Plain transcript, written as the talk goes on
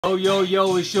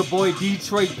Yo, it's your boy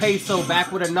Detroit Peso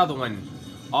back with another one.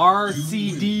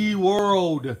 RCD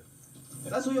World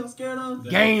That's what y'all scared of?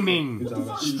 Gaming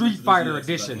Street Fighter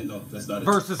Edition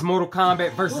versus Mortal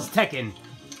Kombat versus Tekken.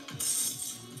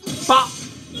 Bop!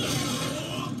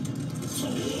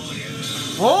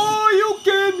 Oh,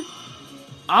 you can!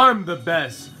 I'm the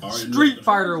best. Street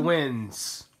Fighter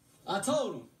wins. I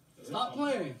told him, stop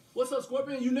playing. What's up,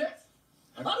 Scorpion? You next?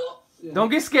 Don't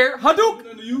get scared.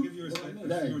 Hadouken!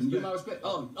 Give my respect.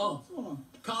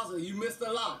 Kaza, you missed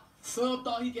a lot. Sub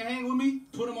thought he can hang with me.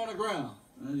 Put him on the ground.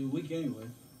 Weak anyway.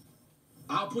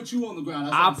 I'll put you on the ground.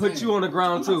 I'll put you on the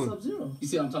ground too. Sub-Zero. You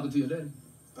see how I'm talking to your daddy?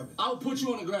 I'll put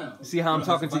you on the ground. See how I'm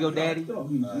talking to your daddy?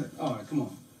 All right, come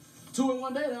on. 2 in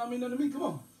 1 day, that don't mean nothing to me. Come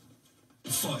on.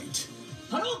 Fight.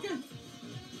 Hadouken!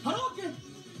 Hadouken!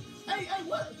 Hey,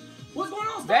 what's going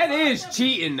on? That is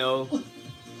cheating though.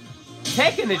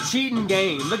 Tekken a cheating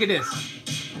game. Look at this.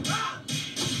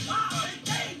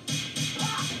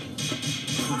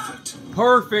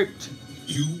 Perfect.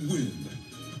 You win.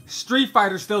 Street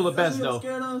Fighter's still the best though.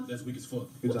 Scared of? That's weak as fuck.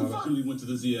 Good job. I truly went to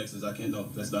the ZXs. I can't know.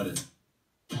 That's not it.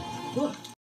 What?